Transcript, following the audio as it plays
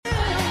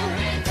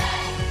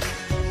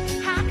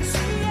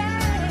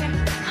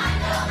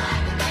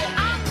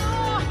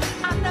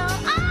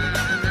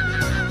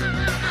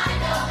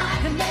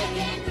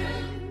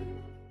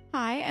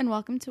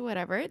welcome to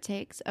Whatever It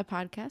Takes, a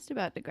podcast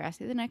about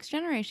Degrassi The Next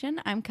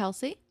Generation. I'm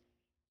Kelsey.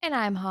 And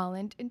I'm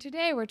Holland, and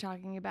today we're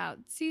talking about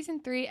Season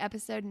 3,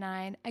 Episode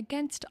 9,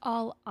 Against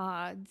All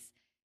Odds.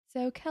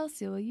 So,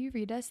 Kelsey, will you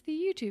read us the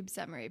YouTube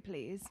summary,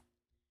 please?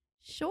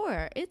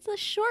 Sure, it's a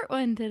short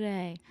one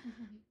today.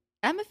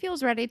 Emma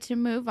feels ready to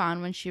move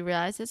on when she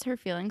realizes her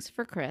feelings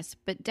for Chris,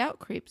 but doubt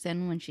creeps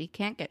in when she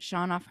can't get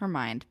Sean off her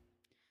mind.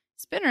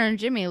 Spinner and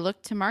Jimmy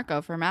look to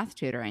Marco for math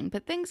tutoring,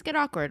 but things get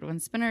awkward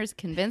when Spinner is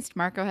convinced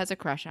Marco has a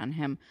crush on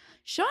him.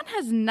 Sean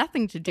has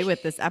nothing to do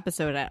with this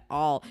episode at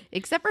all.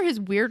 Except for his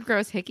weird,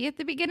 gross hickey at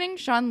the beginning,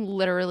 Sean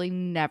literally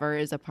never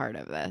is a part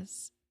of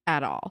this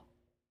at all.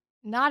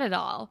 Not at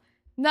all.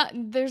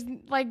 There's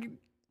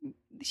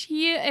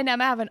he and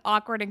Emma have an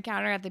awkward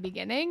encounter at the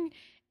beginning,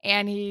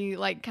 and he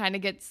kind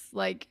of gets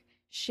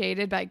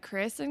shaded by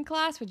Chris in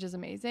class, which is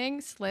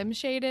amazing. Slim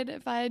shaded,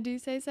 if I do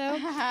say so.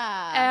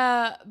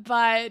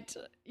 But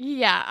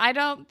yeah, I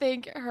don't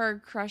think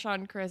her crush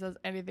on Chris has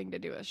anything to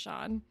do with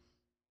Sean.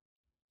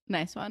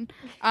 Nice one.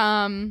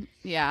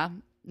 Yeah.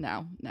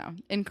 No.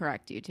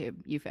 Incorrect, YouTube.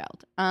 You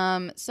failed.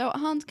 So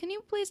Hans, can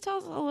you please tell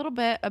us a little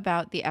bit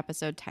about the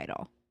episode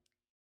title?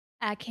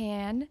 I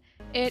can.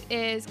 It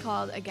is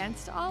called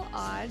Against All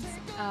Odds,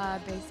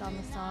 based on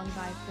the song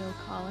by Phil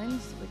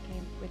Collins,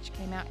 which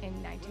came out in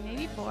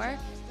 1984.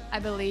 I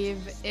believe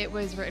it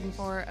was written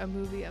for a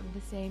movie of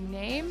the same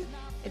name.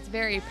 It's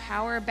very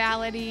power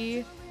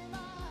ballady.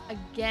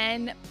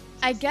 Again,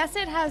 I guess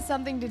it has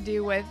something to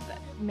do with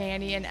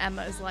Manny and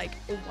Emma's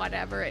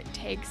whatever it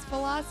takes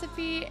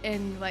philosophy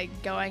and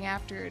going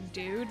after a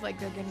dude. They're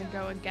gonna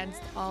go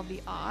against all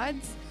the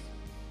odds.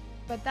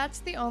 But that's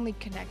the only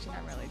connection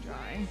I'm really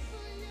drawing.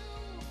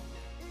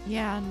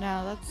 Yeah,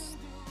 no, that's...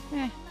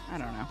 I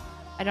don't know.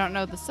 I don't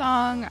know the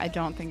song. I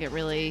don't think it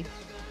really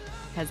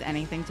has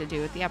anything to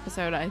do with the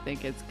episode. I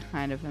think it's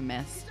kind of a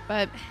miss,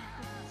 but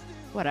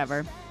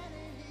whatever.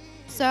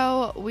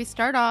 So we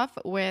start off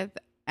with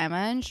Emma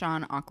and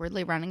Sean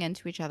awkwardly running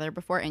into each other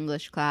before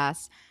English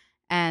class,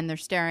 and they're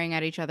staring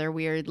at each other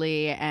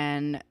weirdly,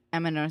 and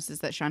Emma notices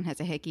that Sean has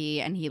a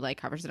hickey, and he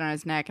covers it on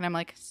his neck, and I'm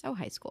like, so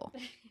high school.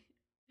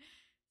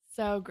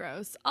 So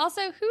gross.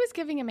 Also, who is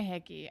giving him a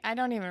hickey? I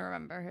don't even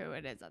remember who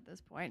it is at this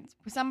point.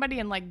 Somebody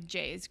in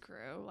Jay's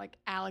crew,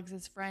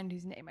 Alex's friend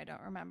whose name I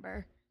don't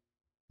remember.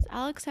 Does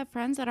Alex have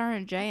friends that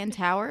aren't Jay and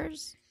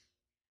Towers?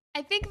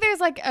 I think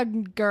there's a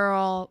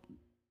girl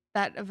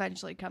that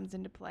eventually comes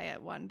into play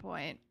at one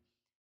point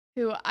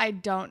who I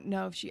don't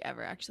know if she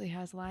ever actually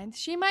has lines.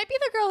 She might be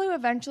the girl who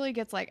eventually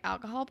gets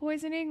alcohol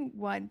poisoning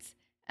once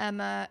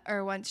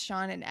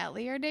Sean and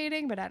Ellie are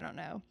dating, but I don't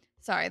know.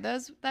 Sorry,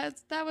 that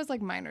was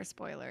minor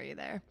spoilery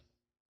there.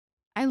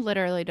 I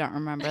literally don't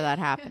remember that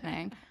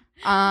happening.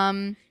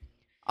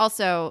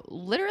 Also,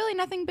 literally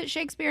nothing but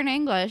Shakespeare in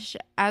English,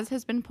 as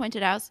has been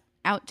pointed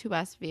out to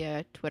us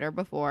via Twitter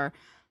before.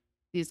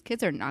 These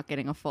kids are not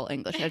getting a full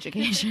English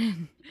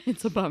education.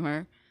 It's a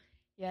bummer.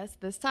 Yes,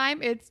 this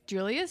time it's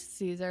Julius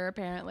Caesar,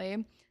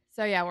 apparently.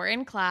 So yeah, we're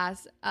in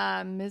class.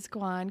 Ms.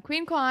 Kwan,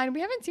 Queen Kwan, we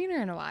haven't seen her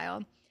in a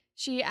while.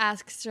 She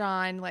asks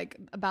Sean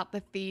about the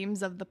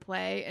themes of the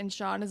play, and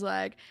Sean is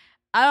like,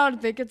 I don't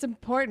think it's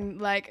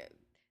important.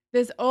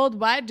 This old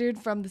white dude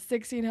from the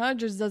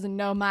 1600s doesn't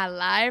know my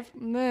life.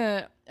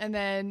 And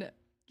then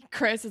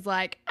Chris is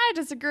like, I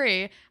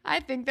disagree. I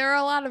think there are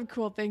a lot of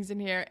cool things in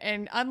here.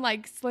 And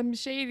unlike Slim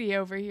Shady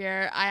over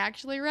here, I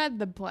actually read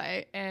the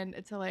play, and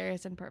it's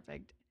hilarious and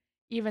perfect,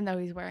 even though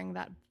he's wearing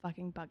that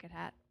fucking bucket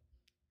hat.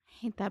 I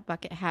hate that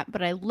bucket hat,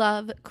 but I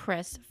love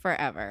Chris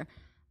forever.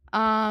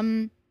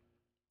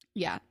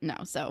 Yeah, no,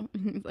 so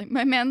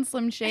my man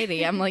Slim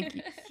Shady, I'm like,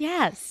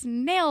 yes,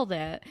 nailed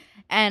it.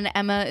 And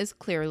Emma is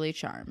clearly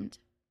charmed.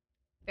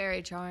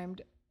 Very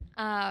charmed.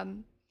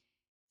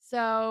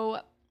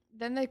 So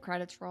then the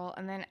credits roll,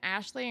 and then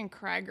Ashley and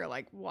Craig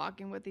are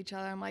walking with each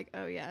other. I'm like,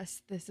 oh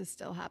yes, this is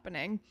still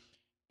happening.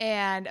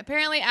 And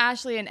apparently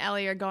Ashley and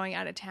Ellie are going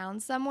out of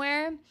town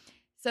somewhere.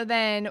 So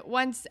then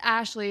once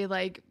Ashley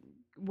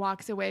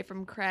walks away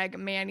from Craig,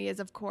 Manny is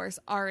of course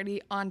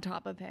already on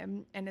top of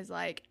him and is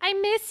like, I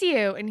miss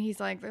you. And he's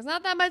like, there's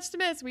not that much to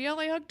miss. We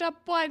only hooked up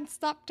once.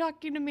 Stop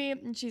talking to me.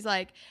 And she's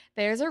like,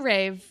 there's a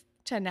rave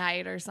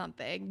tonight or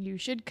something. You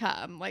should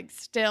come.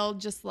 Still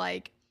just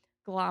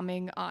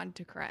glomming on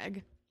to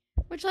Craig.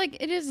 Which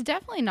it is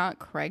definitely not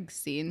Craig's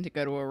scene to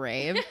go to a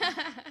rave.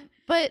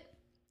 But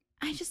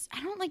I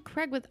don't like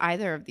Craig with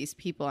either of these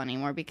people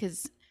anymore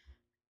because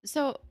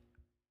so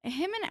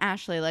him and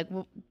Ashley,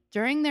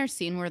 during their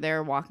scene where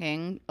they're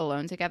walking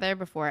alone together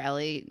before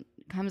Ellie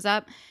comes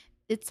up,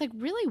 it's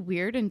really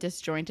weird and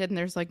disjointed, and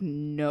there's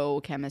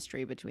no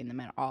chemistry between them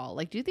at all.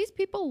 Do these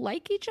people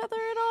like each other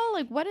at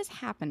all? What is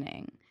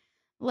happening?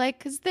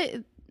 Because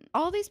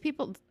all these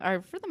people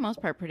are for the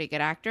most part pretty good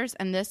actors,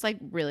 and this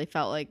really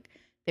felt like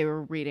they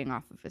were reading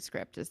off of a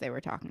script as they were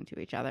talking to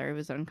each other. It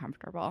was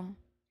uncomfortable.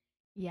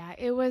 Yeah,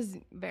 it was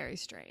very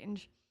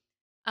strange.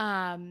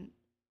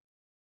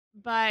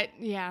 But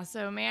yeah,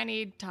 so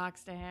Manny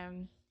talks to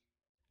him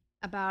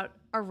about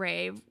a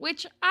rave,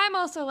 which I'm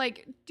also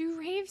like, do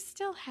raves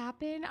still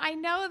happen? I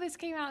know this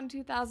came out in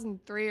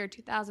 2003 or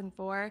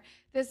 2004.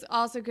 This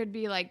also could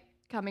be like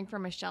coming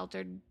from a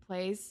sheltered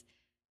place,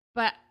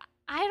 but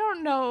I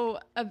don't know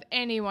of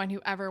anyone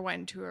who ever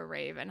went to a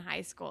rave in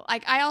high school.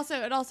 Like,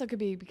 it also could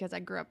be because I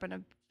grew up in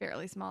a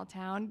fairly small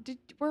town.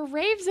 Were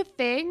raves a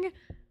thing?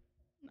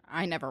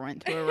 I never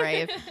went to a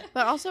rave,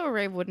 but also a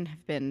rave wouldn't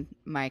have been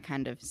my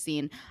kind of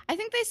scene. I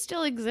think they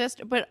still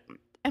exist,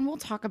 and we'll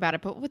talk about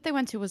it, but what they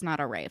went to was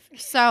not a rave.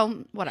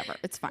 So, whatever,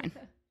 it's fine.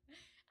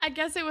 I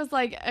guess it was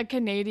like a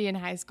Canadian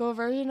high school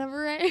version of a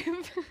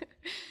rave.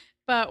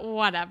 But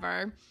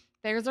whatever.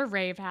 There's a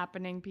rave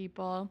happening,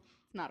 people.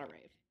 It's not a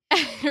rave.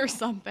 Or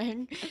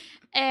something.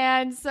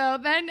 And so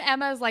then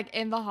Emma's like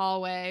in the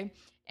hallway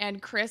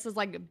and Chris is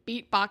like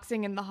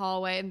beatboxing in the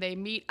hallway and they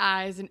meet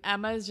eyes and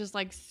Emma is just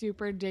like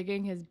super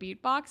digging his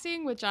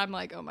beatboxing, which I'm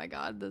like, oh my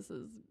God, this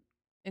is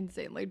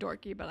insanely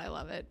dorky, but I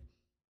love it.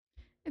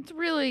 It's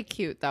really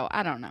cute though.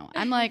 I don't know.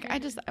 I'm like, I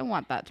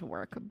want that to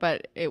work,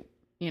 but it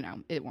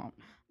won't.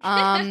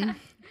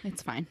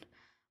 It's fine.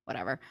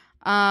 Whatever.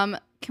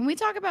 Can we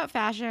talk about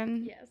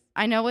fashion? Yes.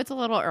 I know it's a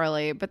little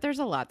early, but there's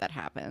a lot that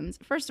happens.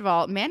 First of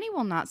all, Manny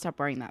will not stop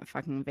wearing that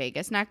fucking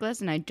Vegas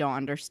necklace, and I don't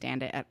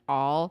understand it at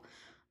all.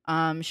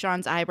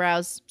 Sean's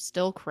eyebrows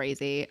still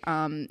crazy.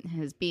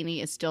 His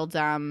beanie is still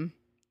dumb.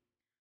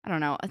 I don't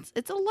know.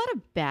 It's a lot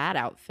of bad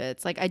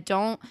outfits. Like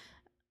I'm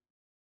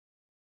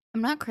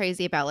not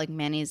crazy about like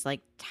Manny's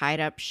like tied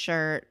up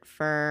shirt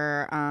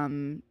for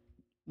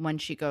when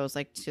she goes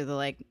like to the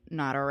like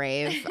not a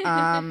rave.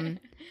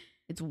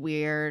 It's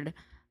weird.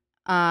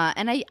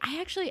 And I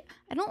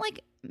don't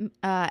like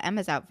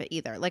Emma's outfit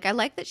either. Like I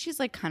like that she's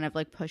like kind of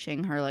like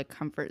pushing her like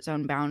comfort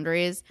zone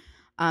boundaries.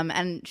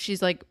 And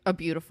she's like a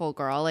beautiful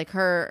girl. Like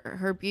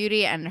her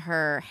beauty and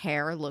her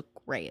hair look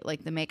great.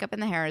 Like the makeup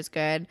and the hair is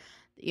good.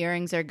 The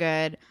earrings are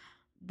good.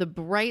 The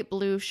bright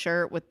blue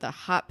shirt with the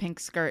hot pink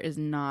skirt is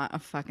not a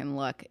fucking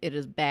look. It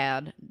is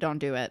bad. Don't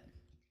do it.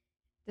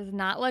 Does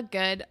not look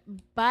good,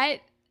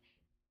 but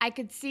I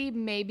could see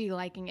maybe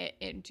liking it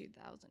in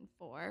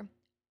 2004.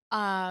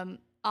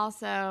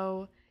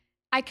 Also,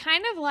 I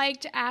kind of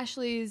liked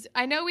Ashley's.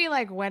 I know we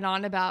like went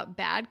on about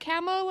bad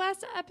camo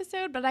last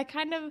episode, but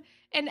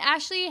and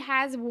Ashley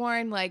has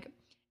worn like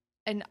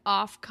an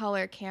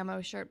off-color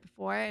camo shirt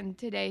before, and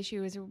today she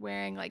was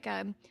wearing like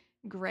a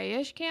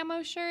grayish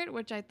camo shirt,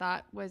 which I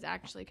thought was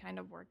actually kind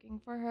of working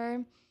for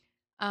her.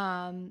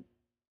 I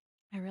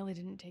really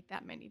didn't take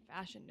that many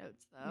fashion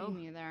notes though.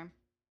 Me neither.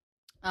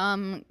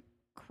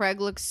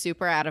 Craig looks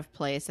super out of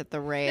place at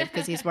the rave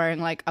because he's wearing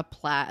like a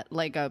plaid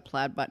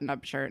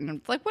button-up shirt, and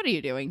it's like, what are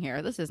you doing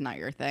here? This is not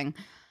your thing.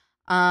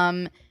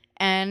 And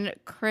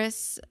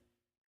Chris,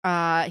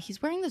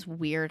 he's wearing this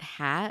weird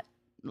hat,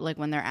 like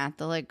when they're at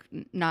the like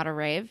not a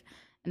rave,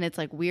 and it's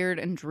like weird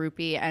and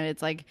droopy, and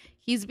it's like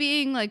he's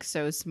being like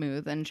so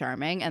smooth and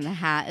charming, and the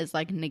hat is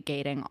like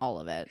negating all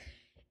of it.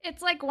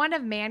 It's like one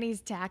of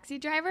Manny's taxi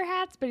driver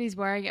hats, but he's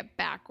wearing it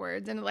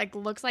backwards, and it like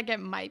looks like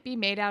it might be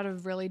made out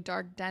of really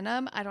dark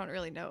denim. I don't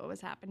really know what was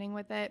happening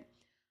with it.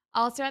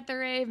 Also at the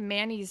rave,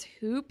 Manny's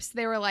hoops,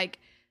 they were like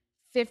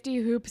 50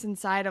 hoops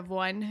inside of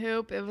one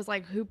hoop. It was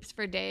like hoops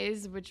for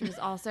days, which was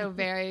also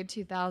very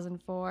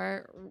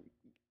 2004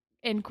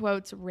 in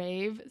quotes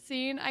rave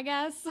scene, I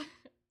guess.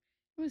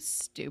 It was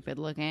stupid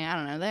looking. I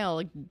don't know. They all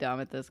look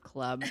dumb at this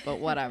club, but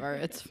whatever.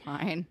 It's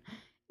fine.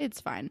 It's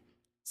fine.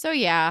 So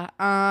yeah,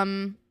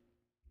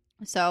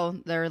 so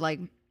they're like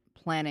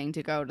planning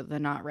to go to the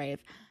not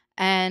rave,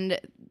 and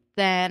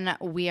then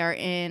we are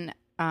in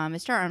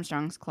Mr.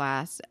 Armstrong's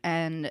class,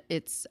 and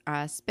it's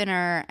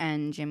Spinner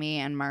and Jimmy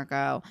and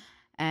Marco,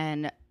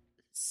 and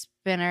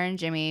Spinner and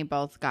Jimmy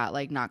both got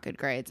like not good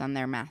grades on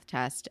their math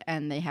test,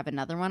 and they have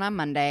another one on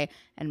Monday,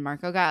 and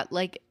Marco got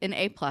like an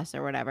A+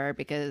 or whatever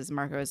because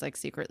Marco is like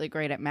secretly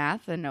great at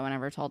math and no one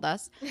ever told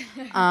us.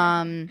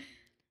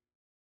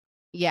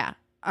 Yeah.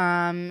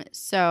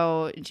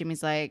 So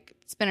Jimmy's like,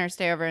 Spinner,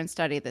 stay over and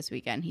study this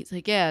weekend. He's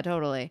like, yeah,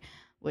 totally.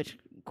 Which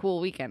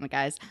cool weekend,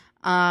 guys.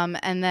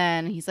 And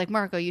then he's like,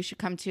 Marco, you should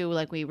come too.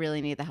 Like, we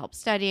really need the help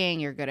studying.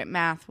 You're good at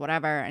math,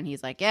 whatever. And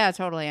he's like, yeah,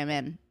 totally. I'm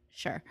in.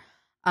 Sure.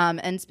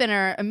 And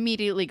Spinner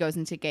immediately goes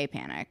into gay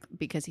panic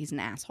because he's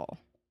an asshole.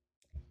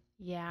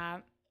 Yeah.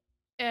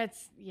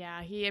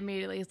 He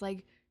immediately is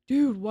like,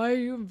 dude, why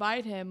do you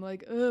invite him?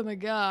 Like, oh my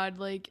God.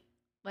 Like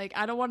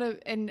I don't want to.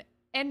 And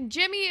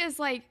Jimmy is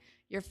like,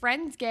 your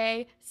friend's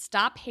gay,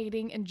 stop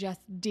hating and just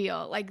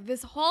deal. Like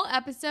this whole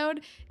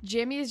episode,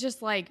 Jimmy is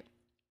just like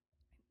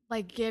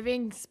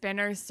giving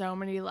Spinner so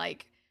many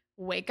like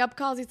wake up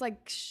calls. He's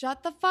like,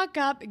 shut the fuck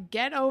up,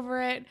 get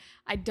over it.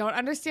 I don't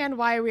understand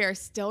why we are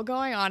still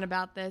going on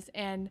about this.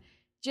 And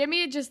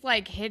Jimmy just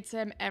like hits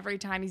him every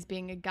time he's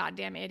being a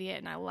goddamn idiot,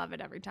 and I love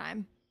it every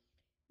time.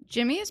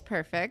 Jimmy is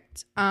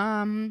perfect.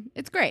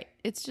 It's great.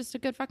 It's just a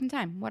good fucking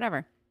time.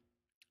 Whatever.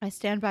 I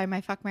stand by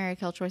my fuck, marry,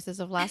 kill choices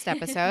of last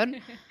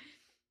episode.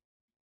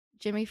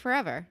 Jimmy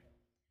forever.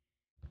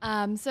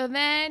 So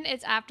then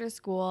it's after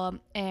school,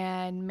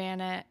 and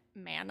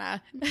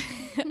Manna.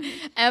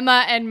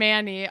 Emma and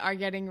Manny are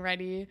getting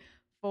ready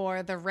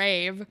for the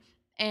rave.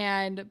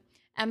 And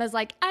Emma's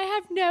like, I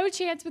have no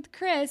chance with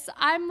Chris.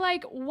 I'm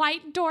like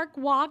White Dork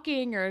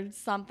walking or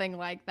something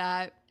like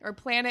that. Or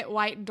Planet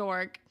White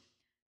Dork.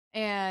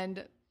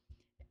 And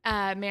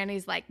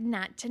Manny's like,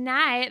 not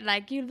tonight.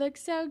 Like, you look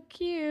so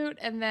cute.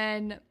 And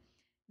then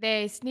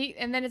they sneak,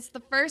 and then it's the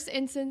first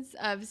instance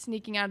of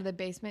sneaking out of the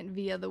basement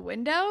via the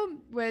window,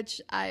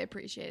 which I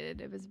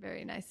appreciated. It was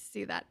very nice to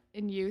see that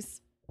in use.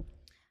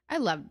 I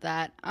loved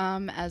that.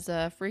 As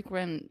a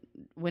frequent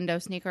window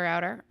sneaker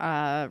outer,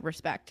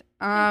 respect.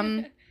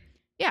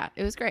 Yeah,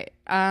 it was great.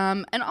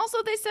 And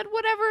also they said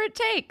whatever it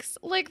takes,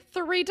 like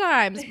 3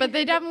 times, but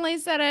they definitely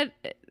said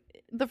it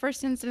the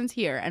first instance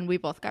here, and we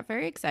both got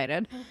very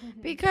excited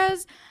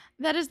because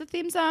that is the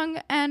theme song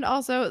and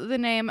also the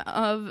name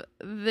of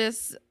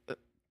this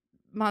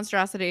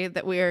monstrosity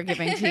that we are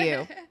giving to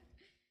you.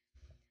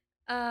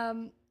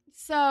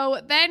 So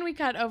then we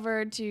cut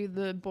over to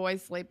the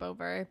boys'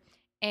 sleepover,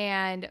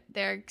 and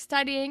they're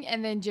studying,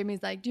 and then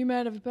Jimmy's like, do you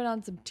mind if I put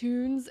on some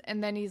tunes?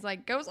 And then he's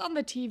like, goes on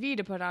the TV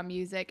to put on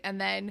music, and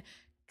then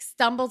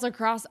stumbles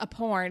across a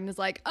porn and is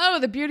like, oh,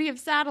 the beauty of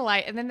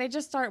satellite. And then they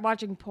just start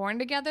watching porn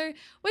together,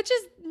 which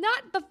is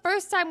not the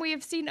first time we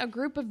have seen a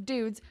group of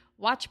dudes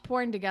watch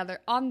porn together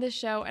on this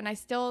show, and I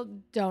still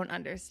don't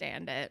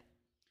understand it.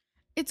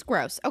 It's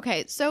gross.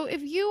 Okay, so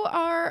if you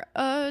are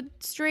a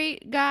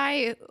straight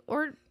guy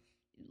or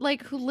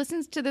like who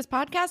listens to this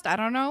podcast, I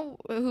don't know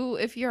who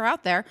if you're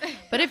out there,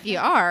 but if you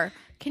are,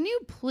 can you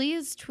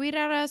please tweet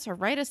at us or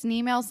write us an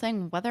email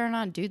saying whether or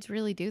not dudes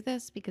really do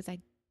this? Because I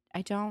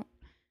don't.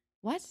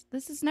 What?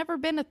 This has never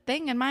been a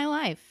thing in my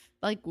life.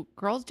 Like,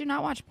 girls do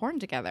not watch porn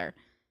together.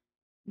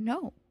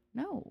 No.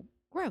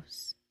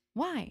 Gross.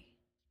 Why?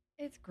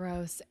 It's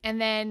gross.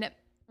 And then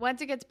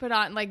once it gets put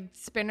on, like,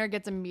 Spinner's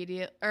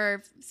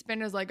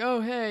like,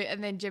 oh, hey.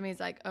 And then Jimmy's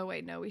like, oh,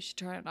 wait, no, we should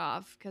turn it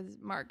off because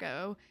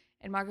Marco's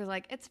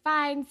like, it's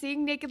fine.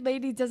 Seeing naked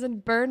ladies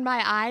doesn't burn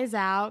my eyes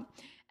out.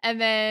 And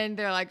then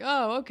they're like,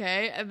 oh,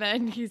 okay. And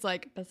then he's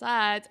like,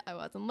 besides, I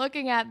wasn't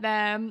looking at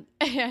them.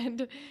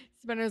 And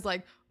Spinner's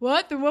like,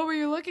 what? Then what were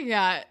you looking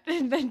at?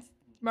 And then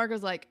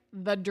Marco's like,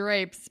 the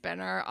drapes,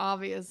 Spinner,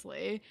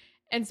 obviously.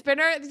 And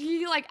Spinner,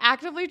 he like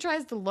actively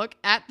tries to look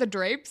at the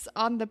drapes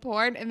on the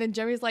porn. And then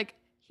Jimmy's like,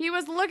 he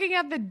was looking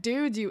at the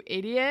dudes, you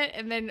idiot.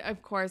 And then,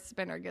 of course,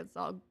 Spinner gets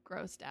all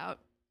grossed out.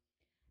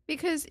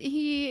 Because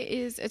he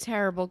is a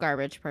terrible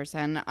garbage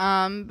person.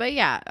 But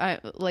yeah,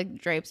 like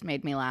drapes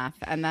made me laugh.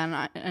 And then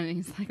and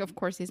he's like, of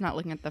course he's not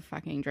looking at the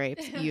fucking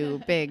drapes,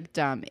 you big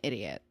dumb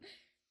idiot.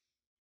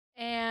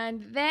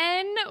 And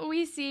then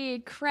we see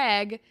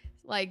Craig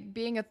like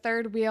being a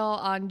third wheel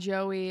on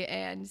Joey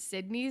and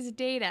Sydney's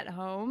date at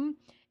home.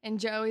 And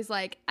Joey's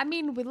like, I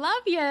mean, we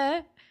love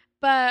you,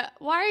 but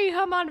why are you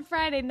home on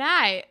Friday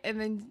night? And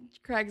then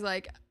Craig's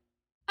like,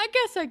 I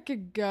guess I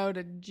could go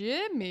to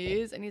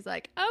Jimmy's. And he's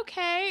like,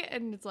 okay.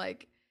 And it's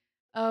like,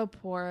 oh,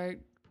 poor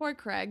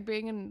Craig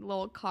being a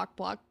little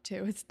cockblock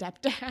to his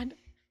stepdad.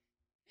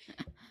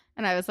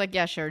 And I was like,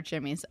 yeah, sure,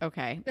 Jimmy's.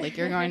 Okay. Like,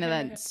 you're going to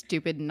that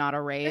stupid not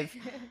a rave.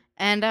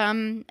 And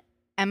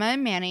Emma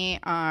and Manny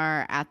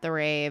are at the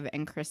rave,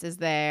 and Chris is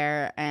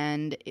there.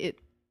 And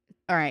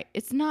all right,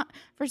 it's not,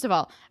 first of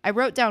all, I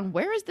wrote down,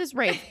 where is this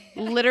rave?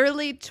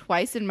 Literally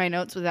twice in my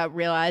notes without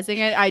realizing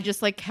it. I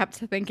just like kept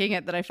thinking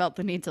it that I felt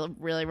the need to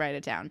really write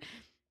it down.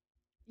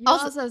 You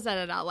also said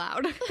it out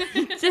loud.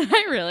 Did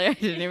I really? I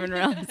didn't even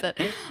realize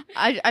it.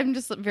 I'm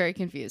just very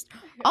confused.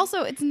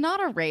 Also, it's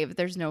not a rave.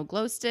 There's no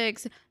glow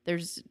sticks.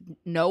 There's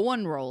no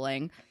one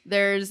rolling.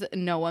 There's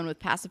no one with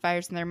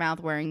pacifiers in their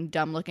mouth wearing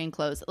dumb looking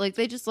clothes. Like,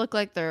 they just look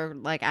like they're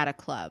like at a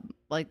club.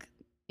 Like,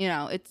 you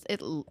know,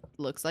 it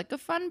looks like a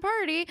fun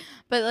party,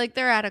 but like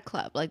they're at a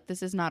club. Like,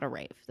 this is not a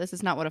rave. This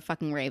is not what a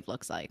fucking rave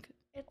looks like.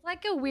 It's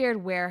like a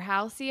weird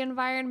warehousey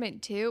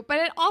environment too, but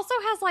it also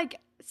has like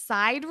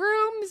side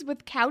rooms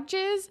with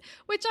couches,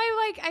 which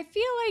I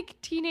feel like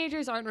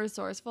teenagers aren't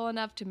resourceful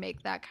enough to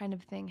make that kind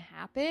of thing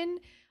happen.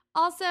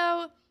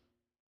 Also,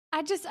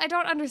 I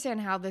don't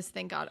understand how this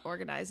thing got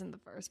organized in the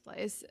first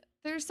place.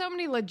 There's so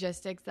many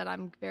logistics that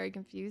I'm very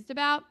confused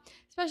about,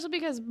 especially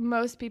because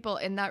most people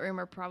in that room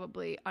are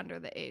probably under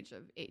the age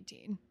of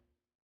 18.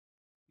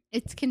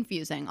 It's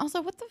confusing.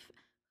 Also,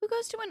 who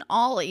goes to an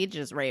all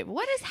ages rave?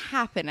 What is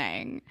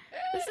happening?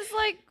 This is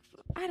like,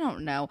 I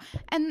don't know.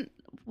 And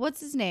what's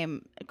his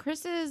name?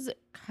 Chris's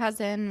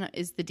cousin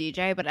is the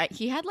DJ, but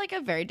he had like a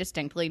very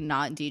distinctly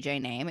not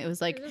DJ name. It was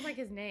like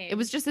his name. It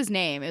was just his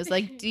name. It was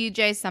like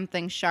DJ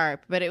something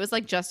Sharp, but it was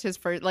like just his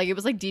first. Like, it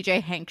was like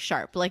DJ Hank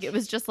Sharp. Like, it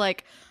was just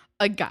like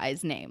a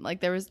guy's name.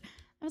 Like, I was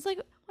like,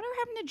 whatever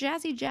happened to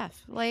Jazzy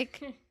Jeff? Like,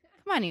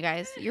 come on, you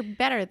guys, you're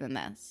better than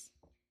this.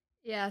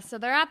 Yeah, so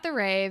they're at the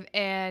rave,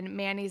 and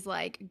Manny's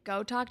like,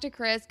 go talk to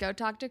Chris,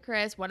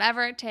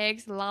 whatever it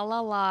takes, la, la,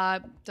 la.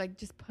 Like,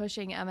 just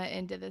pushing Emma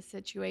into this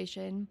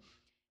situation.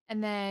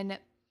 And then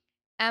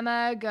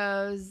Emma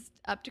goes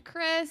up to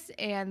Chris,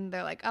 and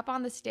they're, like, up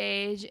on the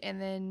stage,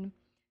 and then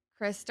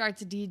Chris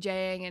starts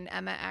DJing and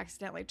Emma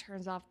accidentally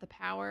turns off the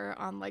power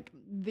on like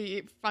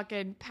the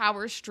fucking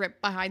power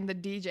strip behind the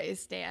DJ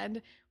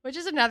stand, which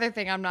is another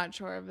thing I'm not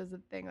sure of is a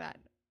thing that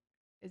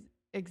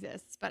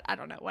exists, but I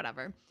don't know,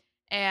 whatever.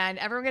 And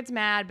everyone gets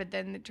mad, but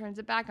then it turns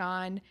it back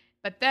on.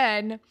 But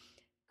then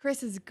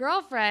Chris's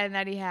girlfriend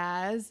that he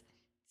has,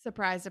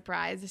 surprise,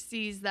 surprise,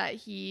 sees that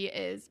he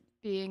is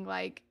being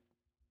like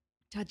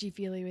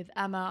touchy-feely with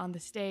Emma on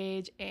the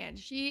stage, and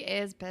she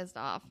is pissed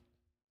off.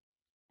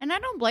 And I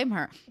don't blame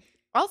her.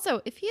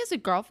 Also, if he has a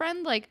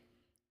girlfriend, like,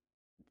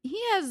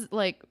 he has,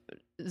 like,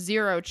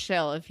 zero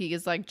chill if he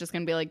is, like, just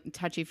going to be, like,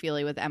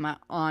 touchy-feely with Emma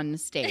on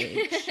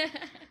stage.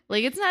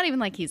 Like, it's not even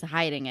like he's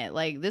hiding it.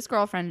 Like, this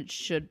girlfriend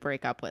should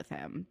break up with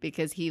him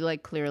because he,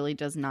 like, clearly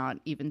does not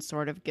even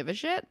sort of give a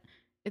shit.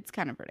 It's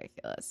kind of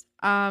ridiculous.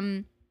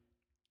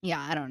 Yeah,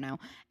 I don't know.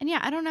 And yeah,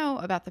 I don't know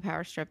about the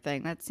power strip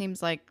thing. That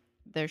seems like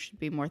there should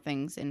be more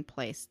things in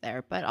place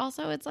there. But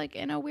also, it's, like,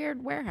 in a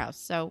weird warehouse.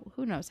 So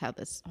who knows how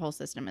this whole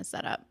system is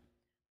set up.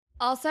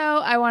 Also,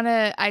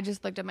 I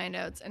just looked at my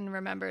notes and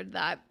remembered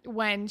that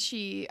when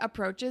she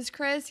approaches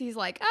Chris, he's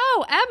like,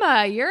 "Oh,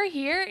 Emma, you're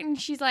here." And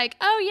she's like,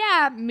 "Oh,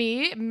 yeah,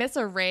 me, miss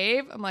a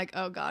rave." I'm like,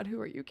 "Oh, God, who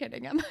are you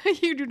kidding, Emma?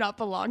 You do not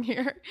belong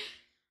here."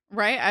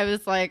 Right? I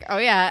was like, oh,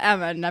 yeah,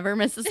 Emma never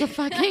misses a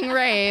fucking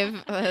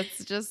rave.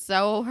 That's just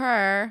so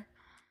her.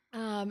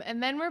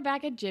 And then we're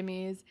back at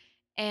Jimmy's,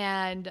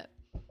 and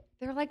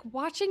they're like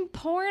watching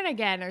porn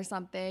again or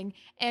something.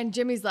 And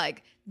Jimmy's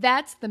like,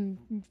 "That's the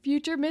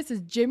future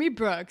Mrs. Jimmy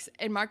Brooks."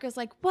 And Marco's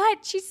like,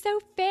 "What? She's so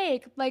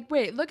fake." Like,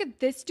 wait, look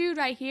at this dude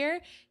right here.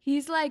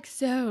 He's like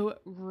so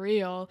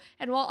real.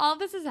 And while all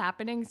this is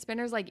happening,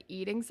 Spinner's like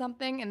eating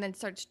something and then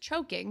starts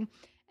choking.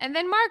 And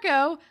then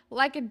Marco,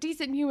 like a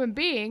decent human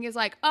being, is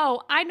like,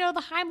 "Oh, I know the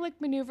Heimlich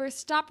maneuver.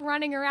 Stop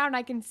running around.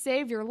 I can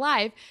save your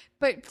life."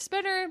 But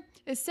Spinner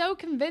is so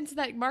convinced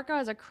that Marco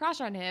has a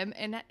crush on him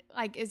and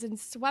like is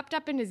swept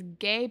up in his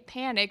gay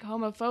panic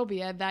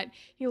homophobia that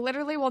he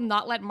literally will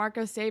not let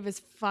Marco save his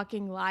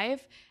fucking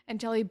life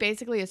until he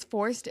basically is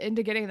forced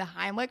into getting the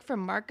Heimlich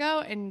from Marco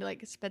and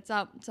like spits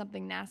out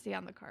something nasty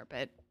on the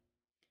carpet.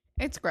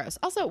 It's gross.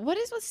 Also, what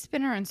is with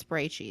Spinner and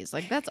spray cheese?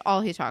 Like, that's all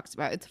he talks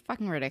about. It's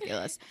fucking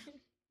ridiculous.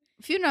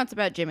 A few notes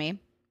about Jimmy.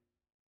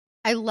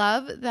 I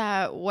love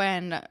that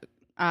when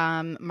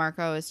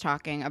Marco is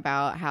talking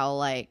about how,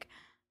 like,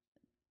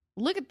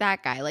 look at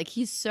that guy. Like,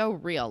 he's so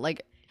real.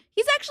 Like,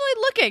 he's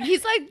actually looking.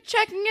 He's, like,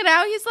 checking it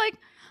out. He's, like,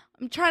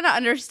 I'm trying to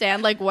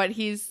understand, like, what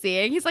he's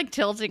seeing. He's, like,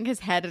 tilting his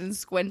head and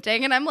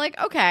squinting. And I'm like,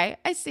 okay,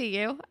 I see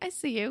you. I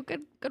see you.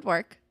 Good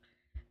work.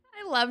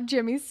 I love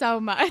Jimmy so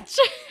much.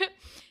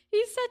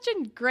 He's such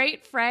a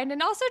great friend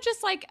and also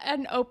just, like,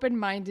 an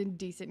open-minded,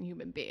 decent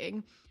human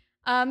being.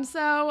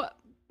 So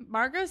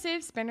Marco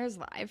saves Spinner's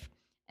life,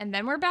 and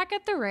then we're back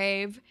at the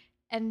rave,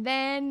 and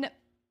then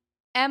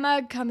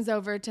Emma comes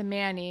over to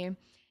Manny,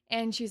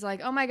 and she's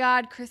like, "Oh my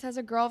God, Chris has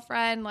a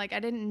girlfriend, like, I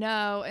didn't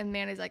know." And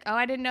Manny's like, "Oh,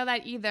 I didn't know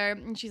that either."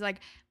 And she's like,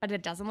 "But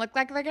it doesn't look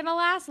like they're gonna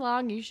last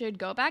long. You should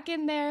go back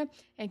in there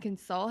and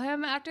console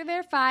him after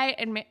their fight."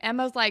 And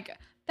Emma's like,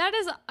 "That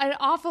is an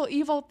awful,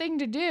 evil thing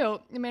to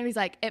do." And Manny's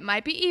like, "It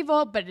might be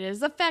evil, but it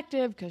is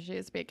effective," because she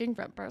is speaking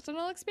from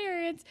personal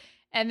experience.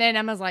 And then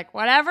Emma's like,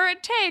 "Whatever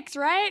it takes,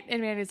 right?"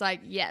 And Manny's like,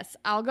 "Yes,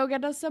 I'll go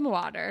get us some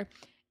water."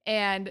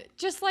 And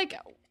just like,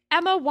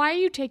 Emma, why are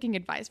you taking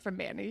advice from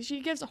Manny? She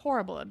gives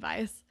horrible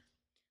advice.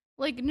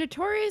 Like,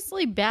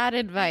 notoriously bad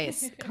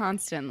advice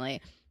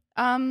constantly.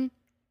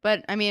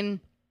 But, I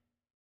mean,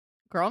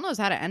 girl knows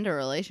how to end a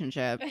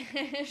relationship.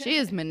 She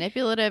is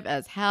manipulative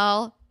as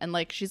hell. And,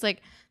 like, she's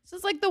like, this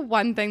is, like, the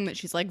one thing that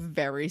she's, like,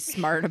 very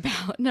smart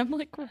about. And I'm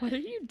like, what are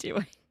you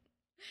doing?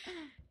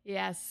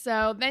 Yes,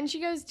 so then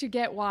she goes to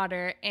get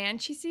water,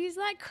 and she sees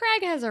that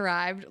Craig has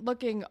arrived,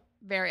 looking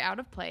very out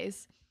of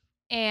place.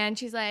 And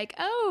she's like,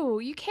 "Oh,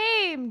 you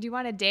came. Do you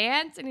want to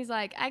dance?" And he's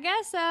like, "I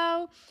guess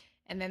so."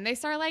 And then they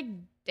start, like,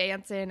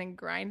 dancing and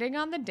grinding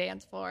on the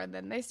dance floor, and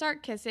then they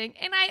start kissing.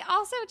 And I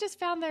also just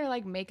found their,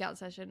 like, makeout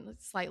session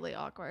slightly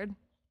awkward.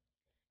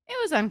 It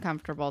was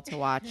uncomfortable to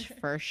watch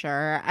for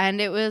sure.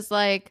 And it was,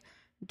 like,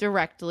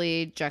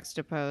 directly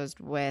juxtaposed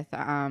with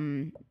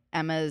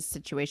Emma's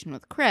situation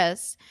with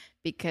Chris,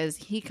 because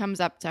he comes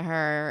up to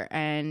her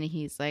and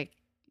he's like,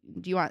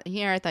 "Do you want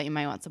here? I thought you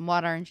might want some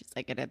water." And she's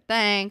like, "I did,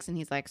 thanks." And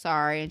he's like,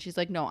 "Sorry." And she's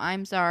like, "No,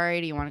 I'm sorry.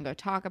 Do you want to go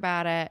talk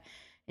about it?"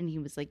 And he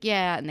was like,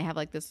 "Yeah." And they have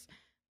like this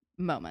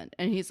moment,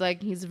 and he's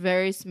like, he's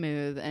very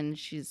smooth. And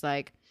she's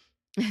like,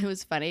 it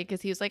was funny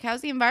because he was like,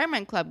 "How's the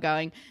environment club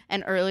going?"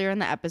 And earlier in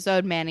the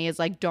episode, Manny is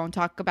like, "Don't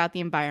talk about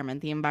the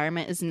environment. The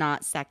environment is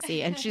not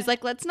sexy." And she's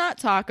like, "Let's not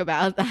talk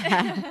about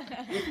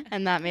that."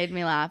 And that made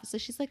me laugh. So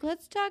she's like,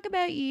 "Let's talk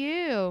about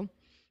you."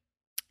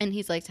 And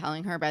he's like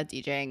telling her about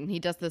DJing. He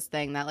does this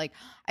thing that, like,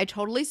 I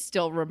totally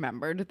still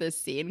remembered this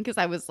scene because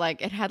I was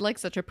like, it had like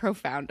such a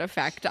profound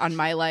effect on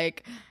my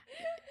like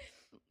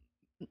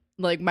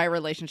my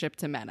relationship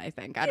to men, I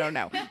think. I don't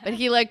know. But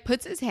he like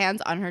puts his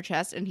hands on her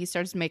chest and he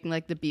starts making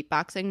like the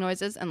beatboxing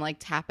noises and like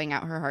tapping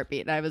out her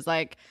heartbeat. And I was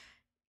like,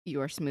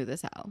 you are smooth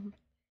as hell.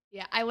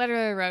 Yeah, I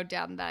literally wrote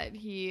down that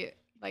he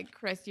like,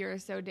 Chris, you're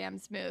so damn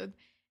smooth.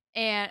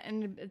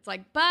 And it's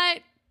like, but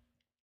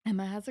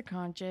Emma has a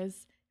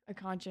conscience,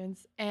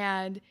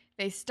 and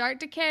they start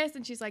to kiss,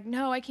 and she's like,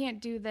 no, I can't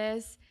do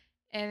this.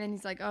 And then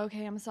he's like,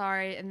 okay, I'm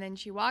sorry. And then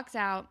she walks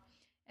out,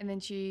 and then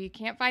she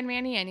can't find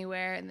Manny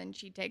anywhere. And then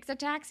she takes a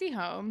taxi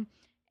home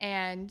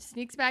and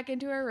sneaks back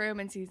into her room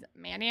and sees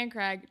Manny and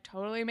Craig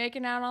totally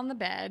making out on the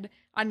bed,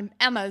 on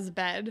Emma's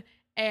bed.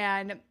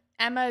 And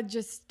Emma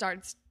just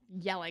starts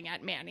yelling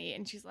at Manny,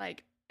 and she's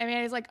like, and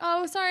Manny's like,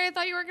 oh, sorry, I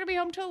thought you weren't going to be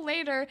home till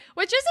later,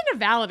 which isn't a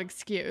valid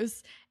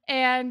excuse.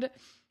 And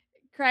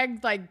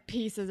Craig, like,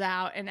 pieces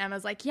out, and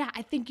Emma's like, yeah,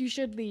 I think you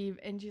should leave.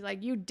 And she's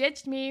like, you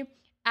ditched me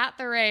at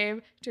the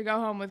rave to go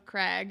home with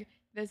Craig.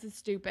 This is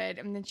stupid.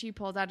 And then she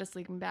pulls out a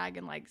sleeping bag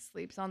and, like,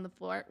 sleeps on the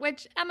floor,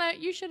 which, Emma,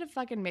 you should have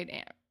fucking made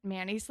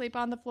Manny sleep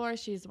on the floor.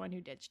 She's the one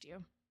who ditched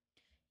you.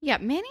 Yeah,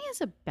 Manny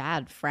is a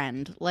bad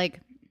friend. Like,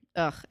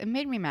 ugh, it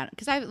made me mad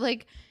because I've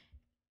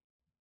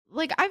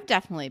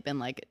definitely been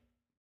like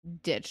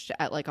ditched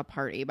at like a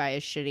party by a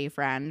shitty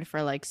friend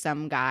for like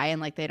some guy,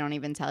 and like they don't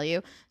even tell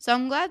you. So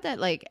I'm glad that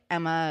like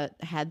Emma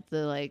had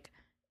the like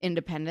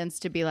independence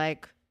to be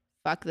like,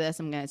 fuck this,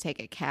 I'm gonna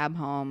take a cab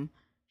home.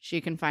 She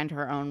can find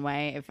her own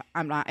way.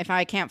 If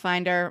I can't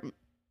find her,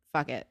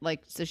 fuck it.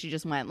 Like, so she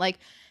just went. Like,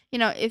 you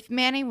know, if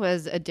Manny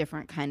was a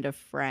different kind of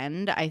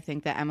friend, I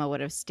think that Emma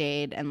would have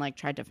stayed and like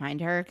tried to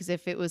find her. Because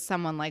if it was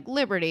someone like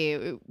Liberty,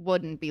 it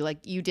wouldn't be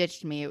like, you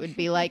ditched me. It would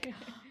be like,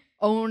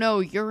 oh no,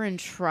 you're in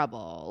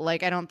trouble.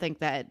 Like, I don't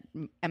think that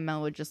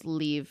Emma would just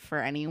leave for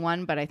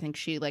anyone, but I think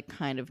she like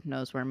kind of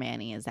knows where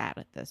Manny is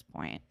at this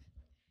point.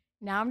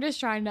 Now I'm just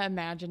trying to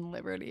imagine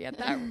Liberty at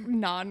that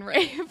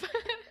non-rave.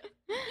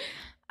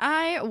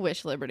 I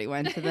wish Liberty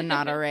went to the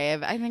not a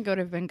rave. I think it would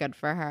have been good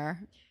for her.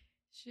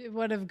 She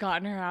would have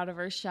gotten her out of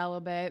her shell a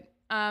bit.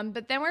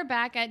 But then we're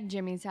back at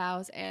Jimmy's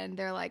house, and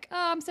they're like,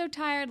 oh, I'm so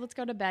tired. Let's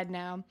go to bed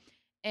now.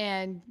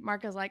 And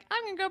Marco's like,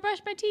 I'm going to go brush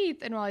my teeth.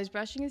 And while he's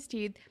brushing his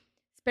teeth,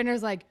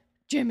 Spinner's like,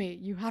 Jimmy,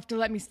 you have to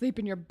let me sleep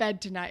in your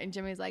bed tonight. And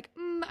Jimmy's like,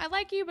 I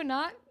like you, but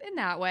not in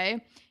that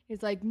way.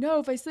 He's like,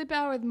 no, if I sleep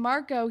out with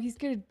Marco, he's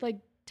going to, like,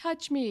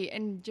 touch me.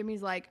 And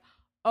Jimmy's like,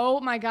 oh,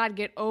 my God,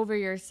 get over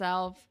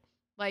yourself.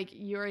 Like,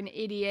 you're an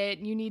idiot.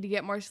 You need to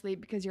get more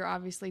sleep because you're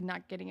obviously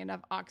not getting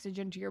enough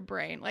oxygen to your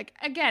brain. Like,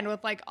 again,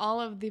 with, like,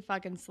 all of the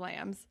fucking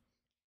slams.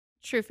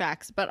 True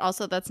facts, but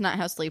also that's not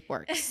how sleep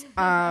works.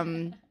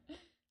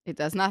 It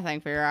does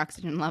nothing for your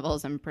oxygen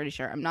levels, I'm pretty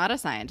sure. I'm not a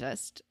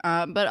scientist.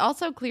 But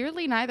also,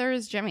 clearly, neither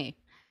is Jimmy.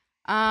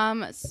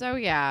 So,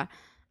 yeah.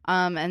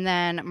 And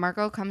then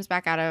Marco comes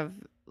back out of,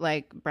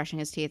 like, brushing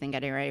his teeth and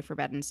getting ready for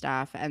bed and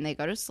stuff, and they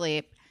go to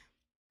sleep.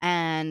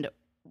 And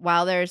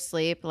while they're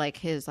asleep, like,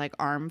 his, like,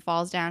 arm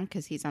falls down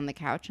because he's on the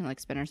couch and, like,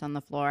 Spinner's on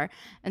the floor.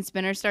 And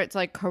Spinner starts,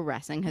 like,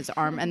 caressing his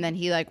arm. And then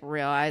he, like,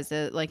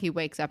 realizes, like, he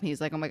wakes up and he's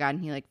like, oh, my God.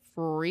 And he, like,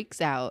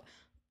 freaks out.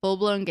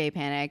 Full-blown gay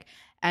panic.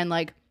 And,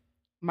 like,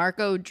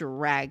 Marco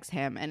drags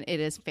him. And it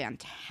is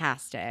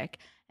fantastic.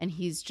 And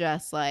he's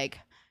just like,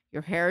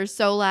 your hair is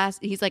so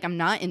last. He's like, I'm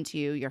not into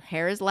you. Your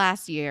hair is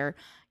last year.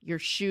 Your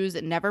shoes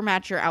never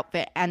match your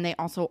outfit. And they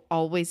also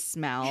always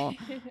smell.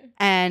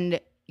 And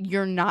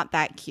you're not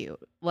that cute.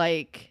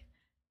 Like,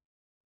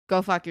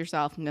 go fuck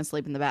yourself. I'm going to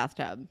sleep in the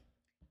bathtub.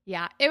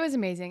 Yeah, it was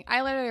amazing.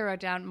 I literally wrote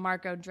down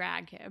Marco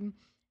drag him.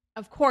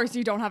 Of course,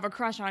 you don't have a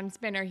crush on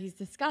Spinner. He's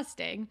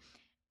disgusting.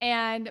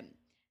 And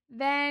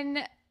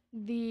then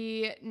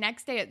the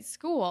next day at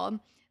school,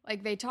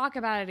 like, they talk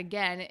about it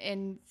again.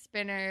 And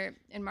Spinner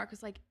and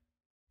Marco's like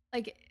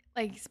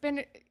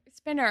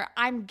Spinner,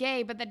 I'm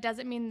gay, but that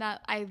doesn't mean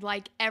that I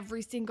like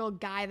every single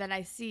guy that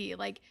I see.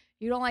 Like,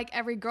 you don't like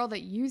every girl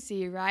that you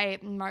see,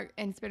 right?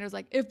 And Spinner's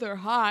like, if they're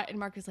hot. And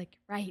Marco's like,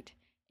 right.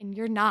 And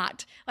you're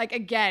not. Like,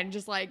 again,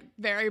 just like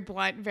very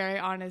blunt, very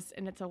honest,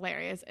 and it's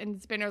hilarious.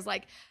 And Spinner's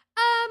like,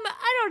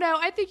 I don't know.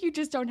 I think you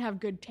just don't have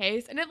good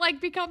taste. And it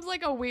like becomes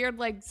like a weird,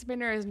 like,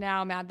 Spinner is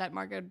now mad that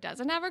Marco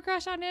doesn't have a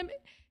crush on him.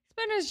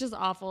 Spinner's just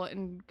awful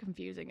and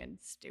confusing and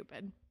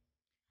stupid.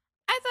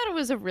 I thought it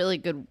was a really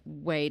good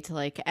way to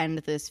like end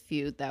this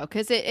feud though,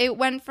 because it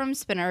went from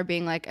Spinner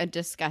being like a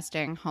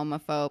disgusting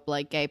homophobe,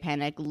 like gay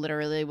panic,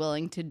 literally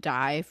willing to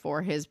die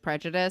for his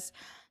prejudice,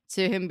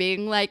 to him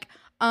being like,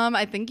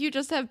 I think you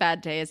just have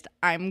bad taste.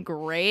 I'm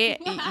great.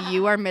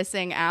 You are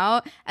missing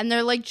out. And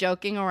they're like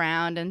joking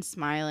around and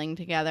smiling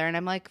together. And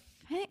I'm like,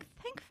 thank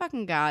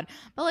fucking God.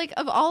 But like,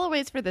 of all the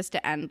ways for this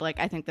to end, like,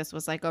 I think this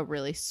was like a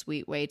really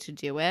sweet way to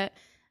do it.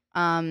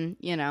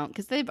 You know,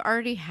 because they've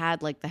already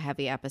had like the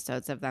heavy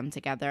episodes of them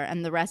together,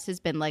 and the rest has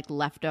been like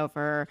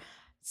leftover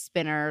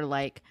Spinner,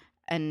 like,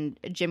 and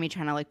Jimmy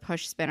trying to like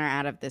push Spinner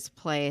out of this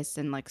place,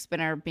 and like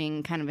Spinner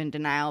being kind of in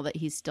denial that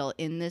he's still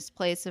in this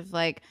place of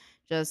like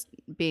just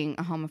being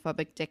a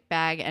homophobic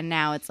dickbag. And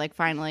now it's like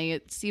finally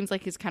it seems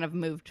like he's kind of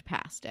moved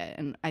past it,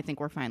 and I think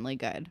we're finally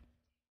good.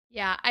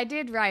 Yeah, I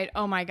did write,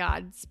 oh my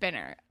God,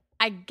 Spinner,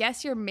 I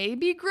guess you're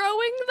maybe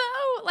growing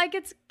though. Like,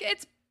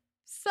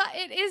 so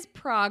it is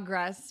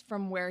progress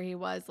from where he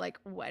was like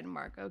when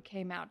Marco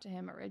came out to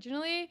him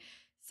originally.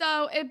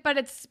 But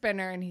it's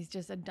Spinner and he's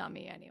just a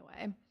dummy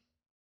anyway.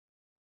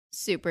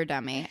 Super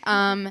dummy.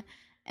 And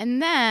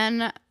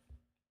then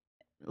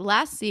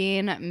last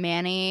scene,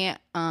 Manny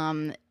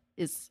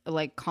is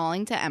like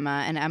calling to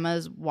Emma, and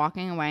Emma's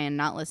walking away and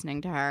not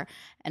listening to her.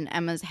 And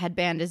Emma's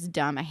headband is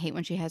dumb. I hate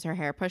when she has her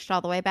hair pushed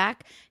all the way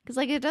back, because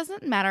like it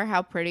doesn't matter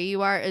how pretty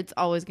you are, it's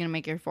always gonna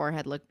make your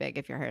forehead look big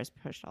if your hair is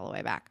pushed all the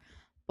way back.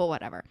 But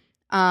whatever.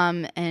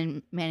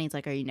 And Manny's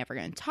like, "Are you never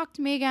gonna talk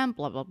to me again?"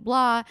 Blah blah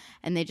blah.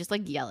 And they just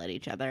like yell at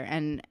each other.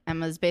 And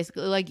Emma's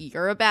basically like,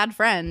 "You're a bad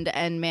friend."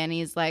 And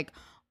Manny's like,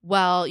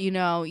 "Well,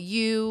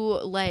 you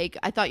like,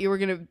 I thought you were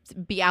going to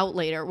be out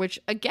later," which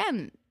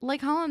again,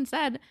 like Holland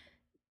said,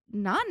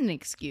 not an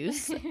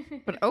excuse,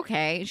 but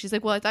okay. She's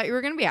like, "Well, I thought you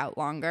were going to be out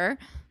longer."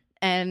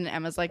 And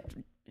Emma's like,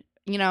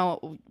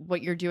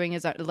 "What you're doing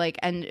is like,"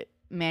 and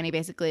Manny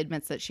basically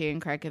admits that she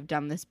and Craig have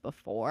done this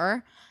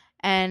before.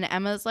 And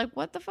Emma's like,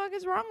 "What the fuck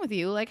is wrong with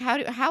you? Like,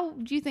 how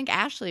do you think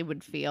Ashley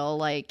would feel?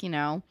 Like,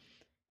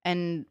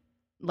 and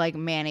like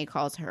Manny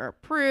calls her a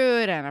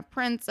prude and a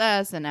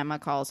princess, and Emma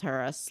calls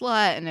her a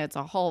slut, and it's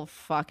a whole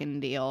fucking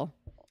deal.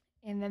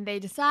 And then they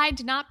decide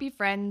to not be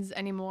friends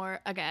anymore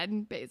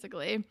again,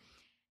 basically.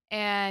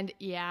 And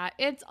yeah,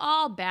 it's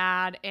all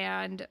bad,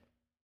 and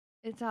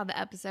it's how the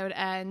episode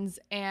ends.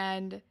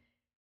 And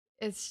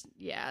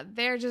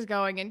they're just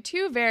going in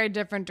two very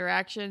different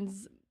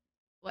directions,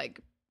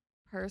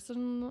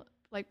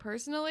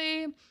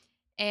 personally.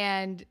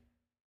 And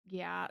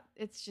yeah,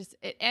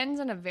 it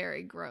ends in a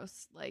very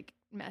gross,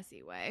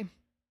 messy way.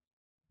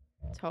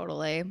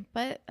 Totally.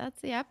 But that's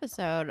the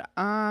episode.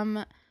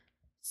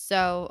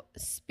 So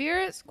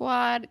Spirit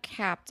Squad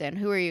captain,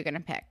 who are you gonna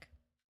pick?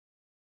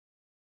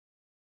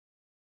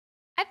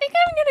 I think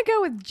I'm gonna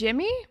go with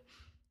Jimmy,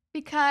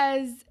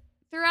 because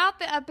throughout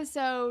the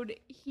episode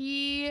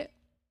he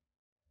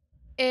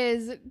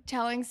is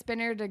telling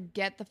Spinner to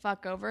get the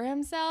fuck over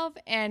himself,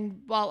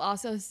 and while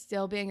also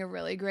still being a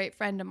really great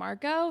friend to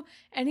Marco.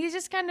 And he's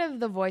just kind of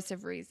the voice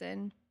of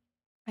reason,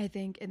 I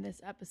think, in this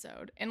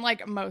episode, in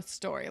like most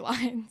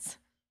storylines.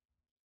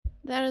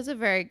 That is a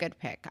very good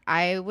pick.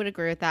 I would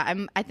agree with that.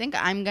 I think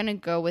I'm gonna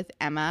go with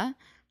Emma.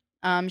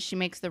 She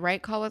makes the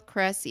right call with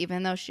Chris,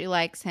 even though she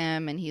likes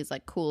him and he's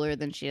like cooler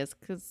than she is,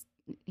 because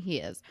he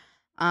is.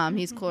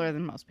 He's cooler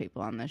than most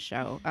people on this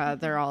show.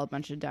 They're all a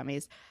bunch of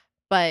dummies.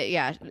 But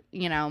yeah,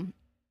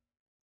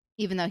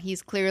 even though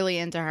he's clearly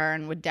into her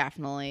and would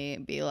definitely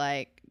be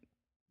like,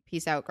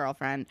 "Peace out,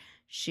 girlfriend,"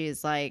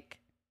 she's like,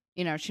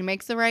 she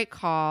makes the right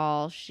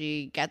call.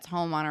 She gets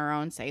home on her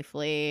own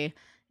safely.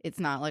 It's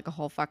not like a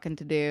whole fucking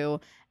to do.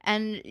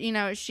 And,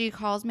 she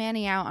calls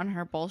Manny out on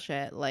her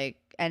bullshit.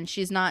 And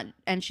she's not,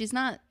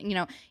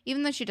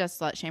 even though she does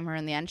slut shame her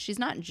in the end, she's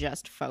not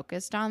just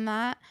focused on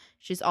that.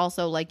 She's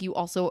also like, "You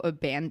also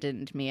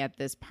abandoned me at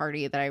this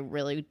party that I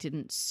really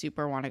didn't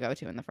super want to go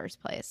to in the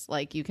first place.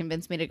 Like, you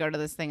convinced me to go to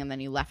this thing and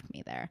then you left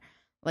me there."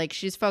 Like,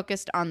 she's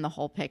focused on the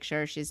whole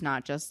picture. She's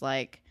not just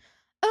like,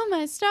 "Oh,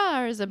 my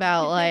stars,"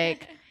 about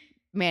like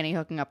Manny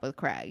hooking up with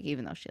Craig,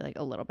 even though she like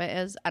a little bit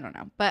is. I don't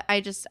know. But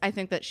I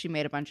think that she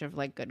made a bunch of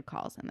like good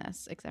calls in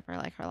this, except for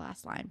like her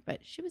last line.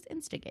 But she was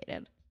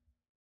instigated.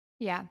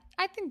 Yeah,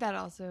 I think that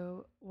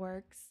also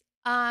works.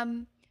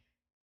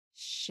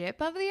 Ship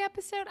of the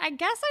episode? I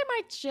guess I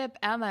might ship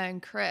Emma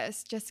and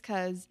Chris, just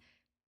because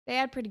they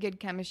had pretty good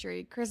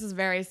chemistry. Chris is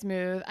very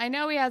smooth. I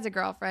know he has a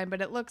girlfriend,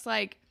 but it looks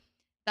like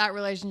that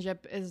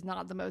relationship is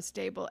not the most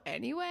stable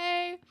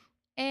anyway.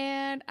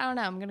 And I don't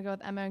know. I'm going to go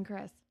with Emma and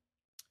Chris.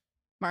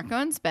 Marco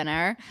and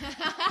Spinner.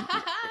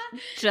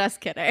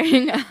 Just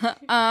kidding.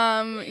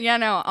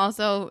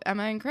 Also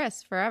Emma and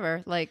Chris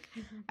forever. Like,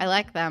 I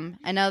like them.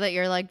 I know that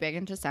you're like big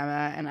into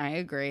Emma, and I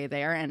agree.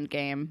 They are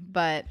endgame,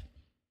 but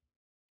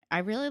I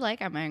really like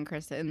Emma and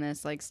Chris in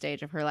this like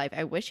stage of her life.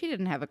 I wish he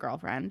didn't have a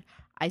girlfriend.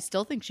 I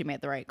still think she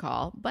made the right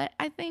call, but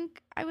I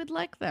think I would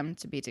like them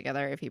to be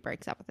together if he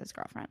breaks up with his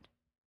girlfriend.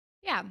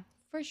 Yeah,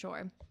 for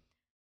sure.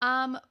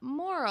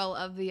 Moral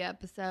of the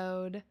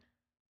episode.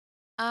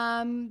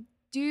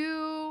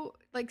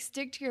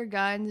 Stick to your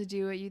guns,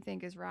 do what you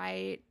think is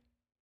right,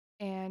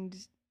 and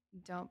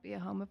don't be a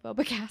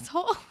homophobic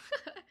asshole.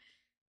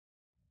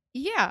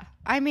 Yeah.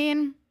 I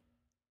mean,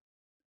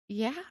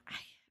 yeah,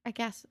 I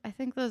guess. I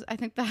think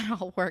that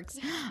all works.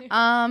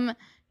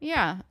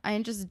 Yeah,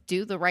 and just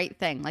do the right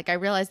thing. Like, I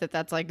realize that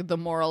that's like the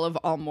moral of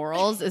all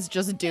morals is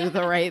just do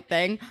the right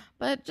thing,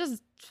 but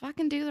just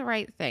fucking do the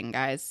right thing,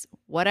 guys.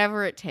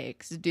 Whatever it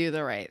takes, do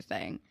the right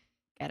thing.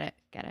 Get it?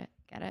 Get it?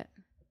 Get it?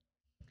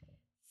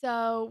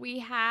 So we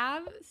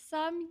have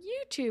some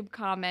YouTube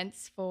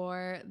comments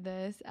for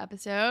this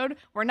episode.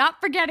 We're not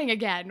forgetting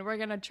again. We're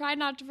going to try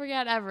not to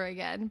forget ever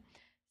again.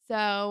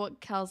 So,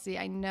 Kelsey,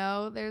 I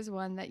know there's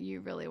one that you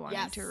really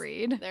wanted to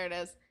read. There it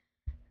is.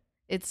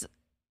 It's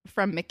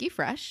from Mickey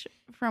Fresh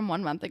from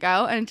 1 month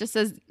ago, and it just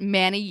says,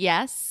 "Manny,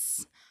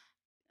 yes."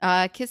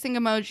 Kissing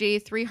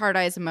emoji, 3 heart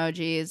eyes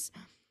emojis.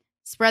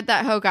 Spread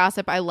that hoe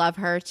gossip. I love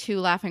her. 2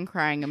 laughing,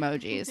 crying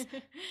emojis.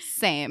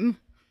 Same.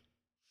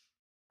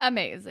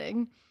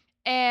 Amazing.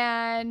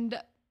 And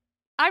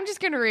I'm just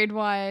going to read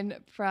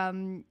one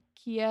from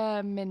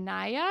Kia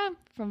Minaya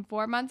from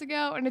 4 months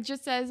ago. And it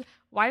just says,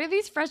 why do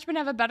these freshmen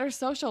have a better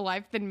social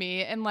life than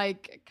me? And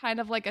like kind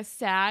of like a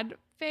sad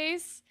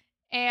face.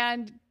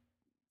 And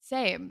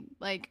same,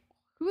 like,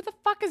 who the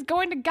fuck is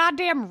going to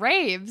goddamn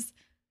raves?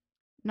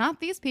 Not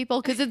these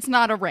people, because it's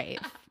not a rave.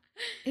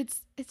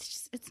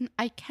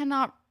 I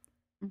cannot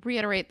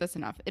reiterate this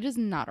enough. It is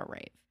not a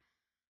rave.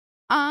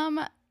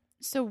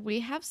 So we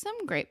have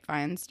some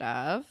grapevine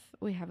stuff.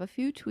 We have a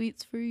few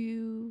tweets for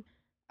you.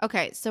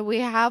 Okay, so we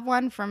have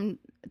one from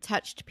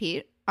Touched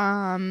Pete.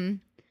 And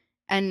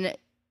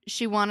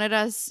she wanted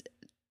us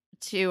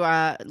to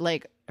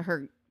like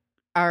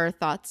our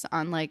thoughts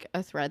on like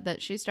a thread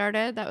that she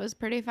started that was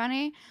pretty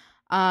funny.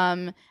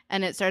 And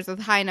it starts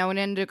with, "Hi, no one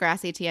in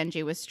Degrassi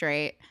TNG was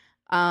straight."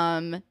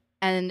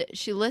 And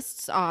she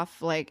lists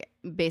off like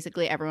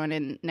basically everyone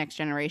in Next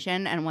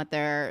Generation and what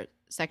their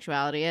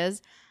sexuality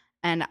is.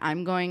 And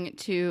I'm going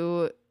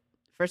to,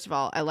 first of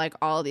all, I like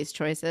all of these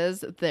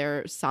choices.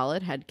 They're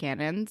solid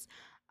headcanons.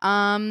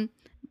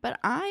 But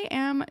I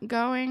am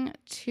going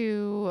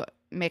to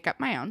make up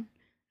my own.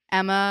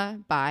 Emma,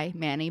 bi.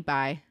 Manny,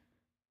 bi.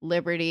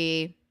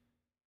 Liberty.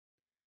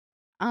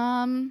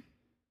 I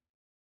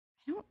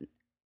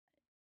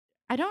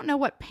don't know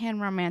what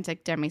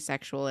panromantic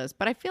demisexual is,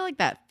 but I feel like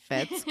that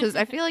fits because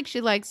I feel like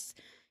she likes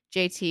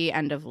JT,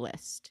 end of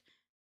list.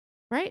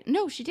 Right?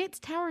 No, she dates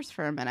Towers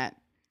for a minute.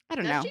 I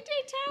don't know. Does she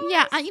date Towers?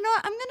 Yeah, you know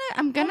what?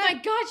 I'm gonna. Oh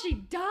my god, she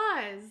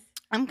does.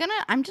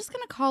 I'm just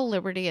gonna call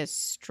Liberty as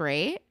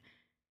straight.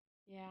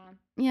 Yeah.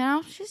 You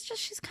know,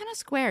 she's kind of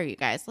square, you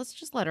guys. Let's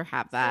just let her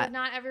have that. So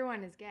not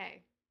everyone is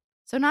gay.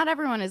 So not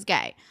everyone is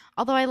gay.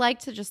 Although I like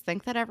to just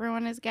think that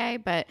everyone is gay,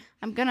 but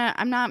I'm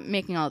not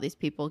making all these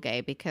people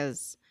gay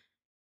because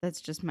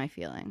that's just my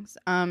feelings.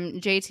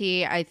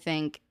 JT, I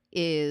think,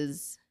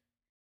 is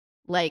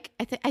like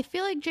I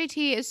feel like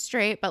JT is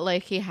straight, but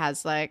like he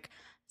has like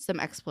some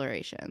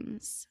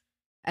explorations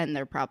and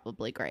they're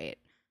probably great.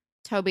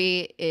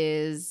 Toby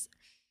is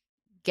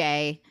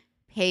gay.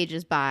 Paige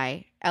is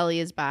bi. Ellie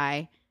is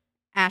bi.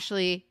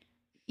 Ashley,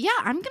 yeah,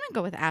 I'm going to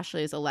go with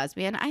Ashley as a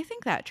lesbian. I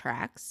think that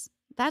tracks.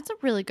 That's a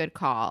really good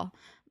call.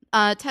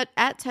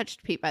 At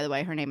Touched Pete, by the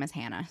way, her name is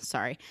Hannah.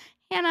 Sorry.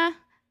 Hannah,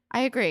 I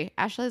agree.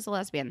 Ashley is a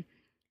lesbian.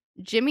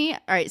 Jimmy, all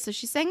right, so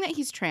she's saying that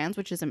he's trans,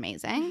 which is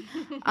amazing.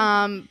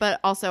 But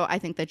also I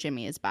think that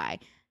Jimmy is bi.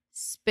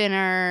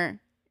 Spinner,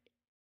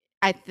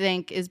 I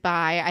think, is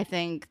bi. I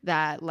think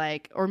that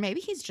like, or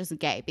maybe he's just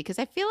gay because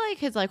I feel like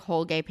his like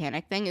whole gay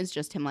panic thing is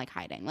just him like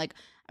hiding. Like,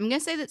 I'm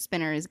going to say that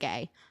Spinner is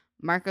gay.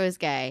 Marco is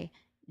gay.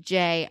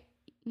 Jay,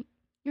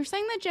 you're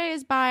saying that Jay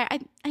is bi.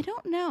 I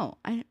don't know.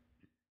 I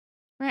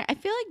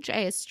feel like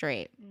Jay is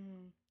straight.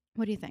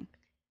 What do you think?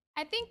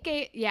 I think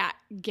gay. Yeah,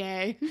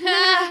 gay.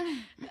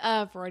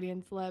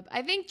 Freudian slip.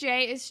 I think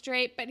Jay is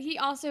straight, but he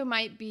also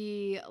might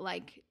be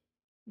like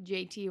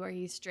JT, where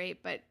he's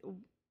straight but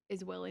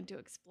is willing to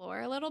explore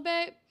a little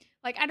bit.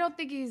 Like, I don't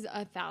think he's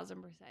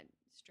 1,000%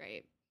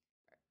 straight.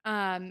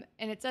 And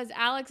it says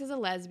Alex is a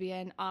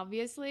lesbian,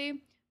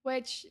 obviously,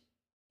 which,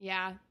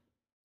 yeah.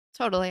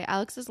 Totally.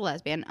 Alex is a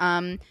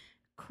lesbian.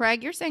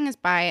 Craig, you're saying is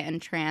bi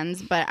and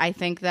trans, but I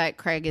think that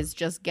Craig is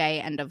just gay,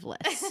 end of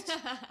list.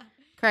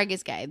 Craig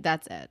is gay.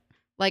 That's it.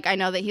 Like, I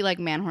know that he like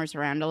man horse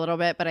around a little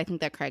bit, but I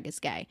think that Craig is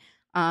gay.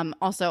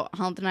 Also,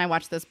 Holland and I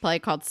watched this play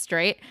called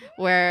Straight,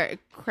 where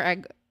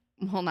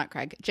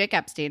Jake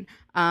Epstein,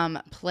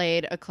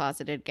 played a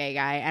closeted gay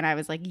guy, and I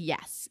was like,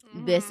 yes,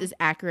 this is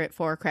accurate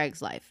for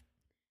Craig's life.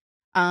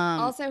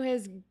 Also,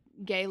 his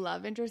gay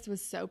love interest was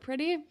so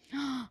pretty.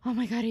 Oh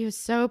my god, he was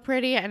so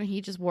pretty, and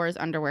he just wore his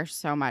underwear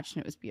so much,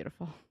 and it was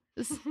beautiful.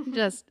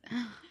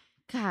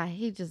 God,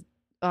 he just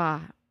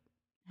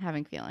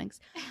having feelings.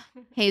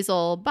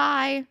 Hazel,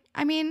 bye.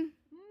 I mean,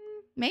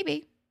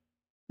 maybe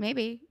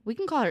we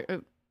can call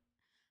her.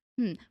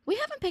 We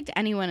haven't picked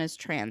anyone as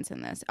trans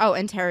in this. Oh,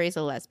 and Terry's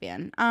a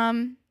lesbian.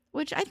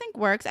 Which I think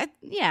works. I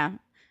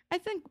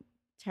think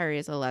Terry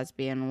is a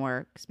lesbian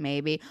works,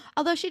 maybe.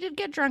 Although she did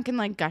get drunk and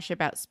like gush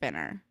about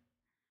Spinner.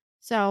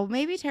 So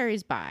maybe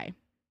Terry's bi.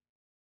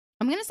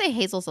 I'm going to say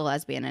Hazel's a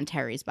lesbian and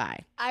Terry's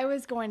bi. I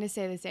was going to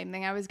say the same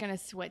thing. I was going to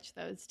switch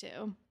those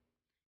two.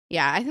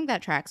 Yeah, I think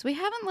that tracks. We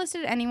haven't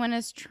listed anyone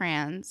as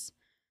trans,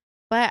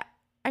 but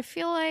I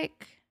feel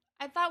like...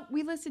 I thought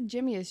we listed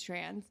Jimmy as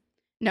trans.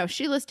 No,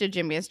 she listed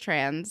Jimmy as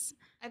trans.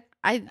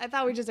 I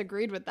thought we just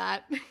agreed with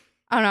that.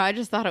 Oh no, I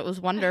just thought it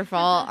was wonderful.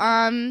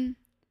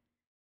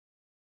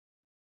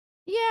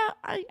 Yeah,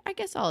 I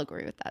guess I'll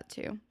agree with that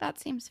too. That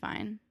seems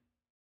fine.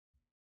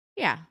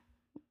 Yeah,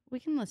 we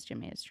can list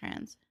Jimmy as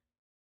trans.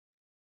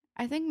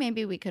 I think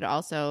maybe we could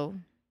also...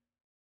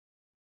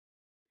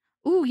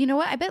 Ooh, you know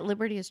what? I bet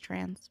Liberty is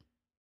trans.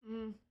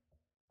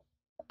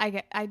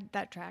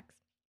 That tracks.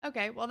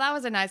 Okay, well that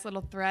was a nice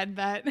little thread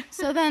that...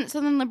 So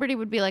then Liberty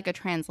would be like a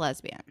trans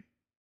lesbian.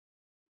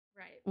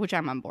 Right. Which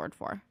I'm on board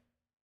for.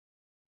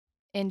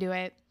 Into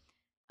it.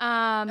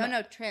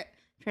 No,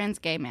 trans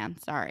gay man.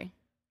 Sorry.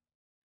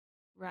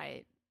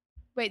 Right.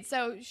 Wait,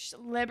 so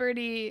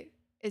Liberty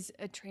is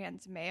a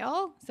trans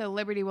male? So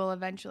Liberty will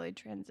eventually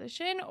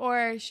transition,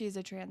 or she's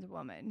a trans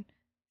woman,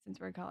 since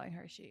we're calling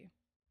her she?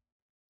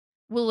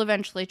 will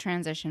eventually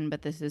transition,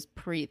 but this is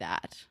pre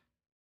that.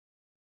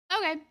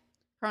 Okay.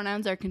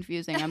 Pronouns are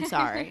confusing. I'm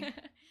sorry.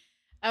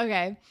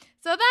 Okay.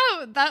 So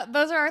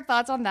those are our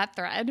thoughts on that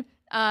thread.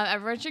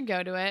 Everyone should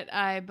go to it.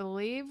 I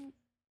believe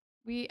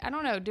I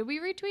don't know, did we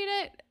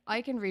retweet it?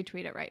 I can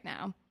retweet it right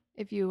now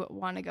if you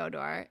want to go to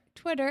our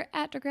Twitter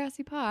at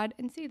DegrassiPod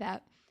and see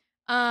that.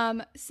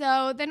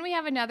 So then we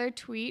have another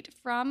tweet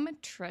from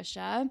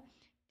Trisha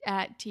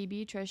at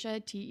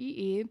TBTrisha,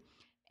 TEE.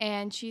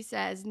 And she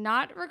says,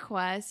 not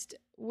request,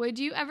 would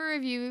you ever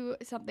review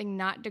something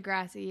not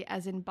Degrassi,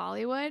 as in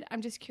Bollywood?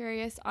 I'm just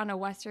curious on a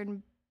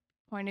Western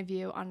point of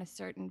view on a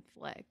certain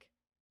flick.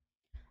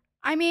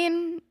 I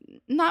mean,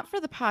 not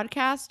for the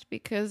podcast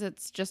because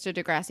it's just a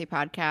Degrassi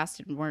podcast,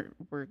 and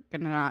we're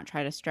gonna not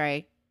try to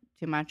stray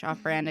too much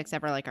off brand,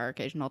 except for like our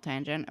occasional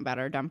tangent about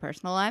our dumb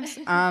personal lives.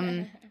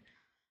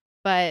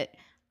 But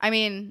I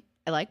mean,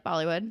 I like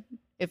Bollywood.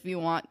 If you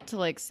want to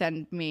like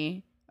send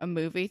me a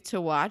movie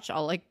to watch,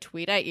 I'll like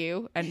tweet at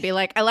you and be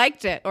like, I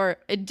liked it or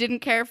I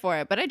didn't care for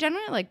it. But I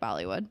generally like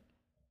Bollywood.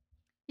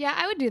 Yeah,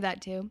 I would do that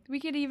too. We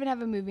could even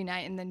have a movie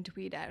night and then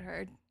tweet at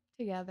her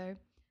together.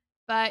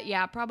 But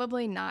yeah,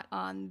 probably not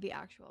on the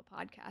actual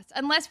podcast,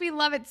 unless we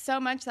love it so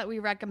much that we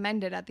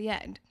recommend it at the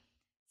end.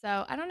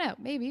 So I don't know,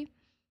 maybe.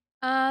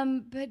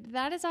 But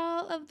that is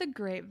all of the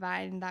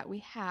grapevine that we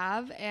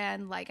have.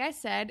 And like I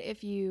said,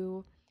 if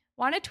you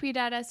want to tweet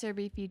at us or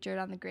be featured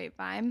on the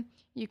grapevine,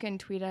 you can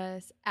tweet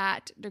us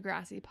at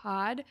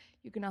DegrassiPod.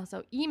 You can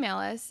also email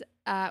us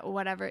at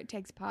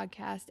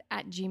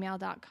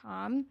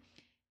whateverittakes.podcast@gmail.com.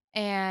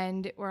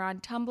 And we're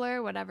on Tumblr,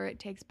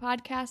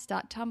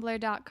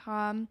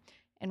 whateverittakespodcast.tumblr.com.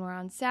 And we're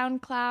on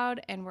SoundCloud,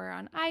 and we're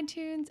on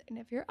iTunes. And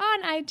if you're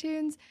on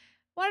iTunes,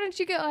 why don't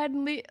you go ahead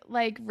and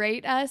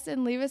rate us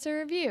and leave us a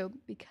review?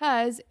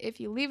 Because if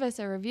you leave us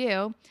a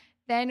review,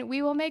 then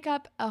we will make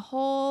up a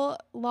whole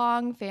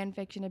long fan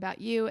fiction about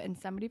you and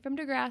somebody from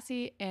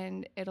Degrassi,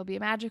 and it'll be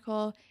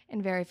magical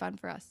and very fun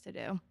for us to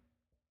do.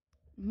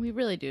 We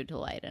really do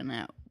delight in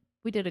it.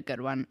 We did a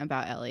good one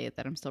about Elliot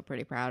that I'm still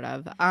pretty proud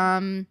of.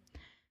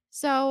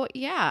 So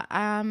yeah,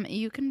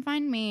 you can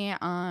find me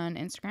on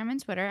Instagram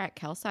and Twitter at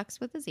KelSucks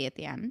with a Z at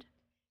the end.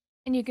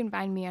 And you can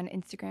find me on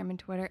Instagram and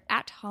Twitter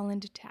at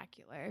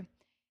HollandTacular.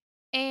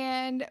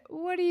 And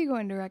what are you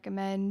going to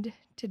recommend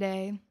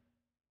today?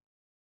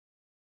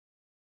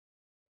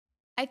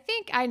 I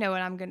think I know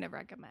what I'm going to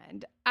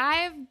recommend.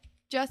 I've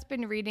just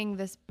been reading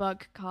this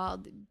book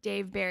called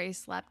Dave Barry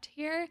Slept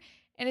Here.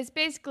 And it's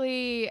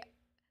basically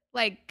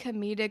like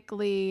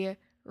comedically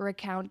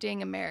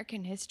recounting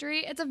American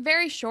history. It's a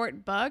very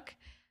short book,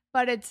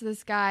 but it's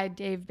this guy,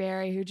 Dave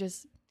Barry, who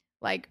just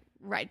like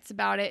writes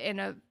about it in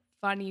a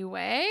funny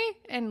way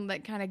and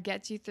like kind of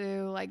gets you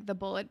through like the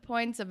bullet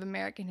points of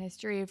American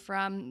history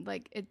from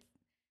like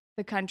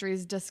the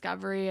country's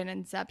discovery and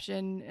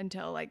inception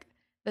until like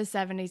the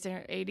 70s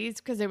or 80s,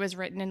 because it was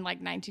written in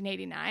like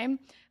 1989.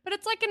 But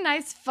it's like a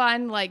nice,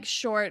 fun, like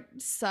short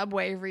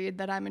subway read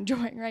that I'm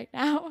enjoying right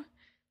now.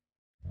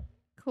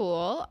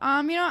 Cool.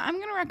 I'm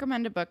gonna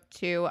recommend a book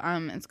too.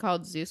 It's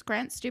called Zeus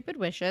Grants Stupid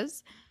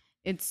Wishes.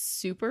 It's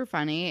super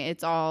funny.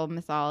 It's all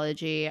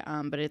mythology,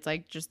 but it's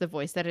like just the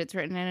voice that it's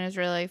written in is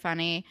really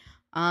funny.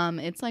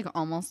 It's like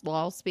almost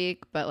lol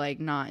speak, but like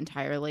not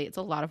entirely. It's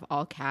a lot of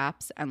all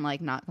caps and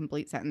like not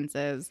complete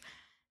sentences.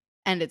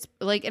 And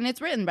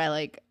it's written by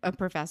like a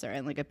professor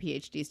and like a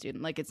PhD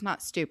student. Like it's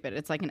not stupid.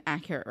 It's like an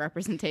accurate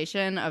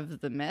representation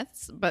of the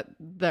myths, but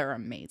they're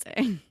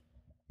amazing.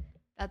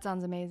 That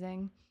sounds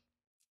amazing.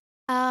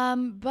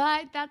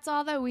 But that's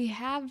all that we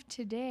have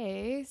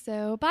today.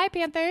 So bye,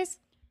 Panthers.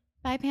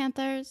 Bye,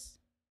 Panthers.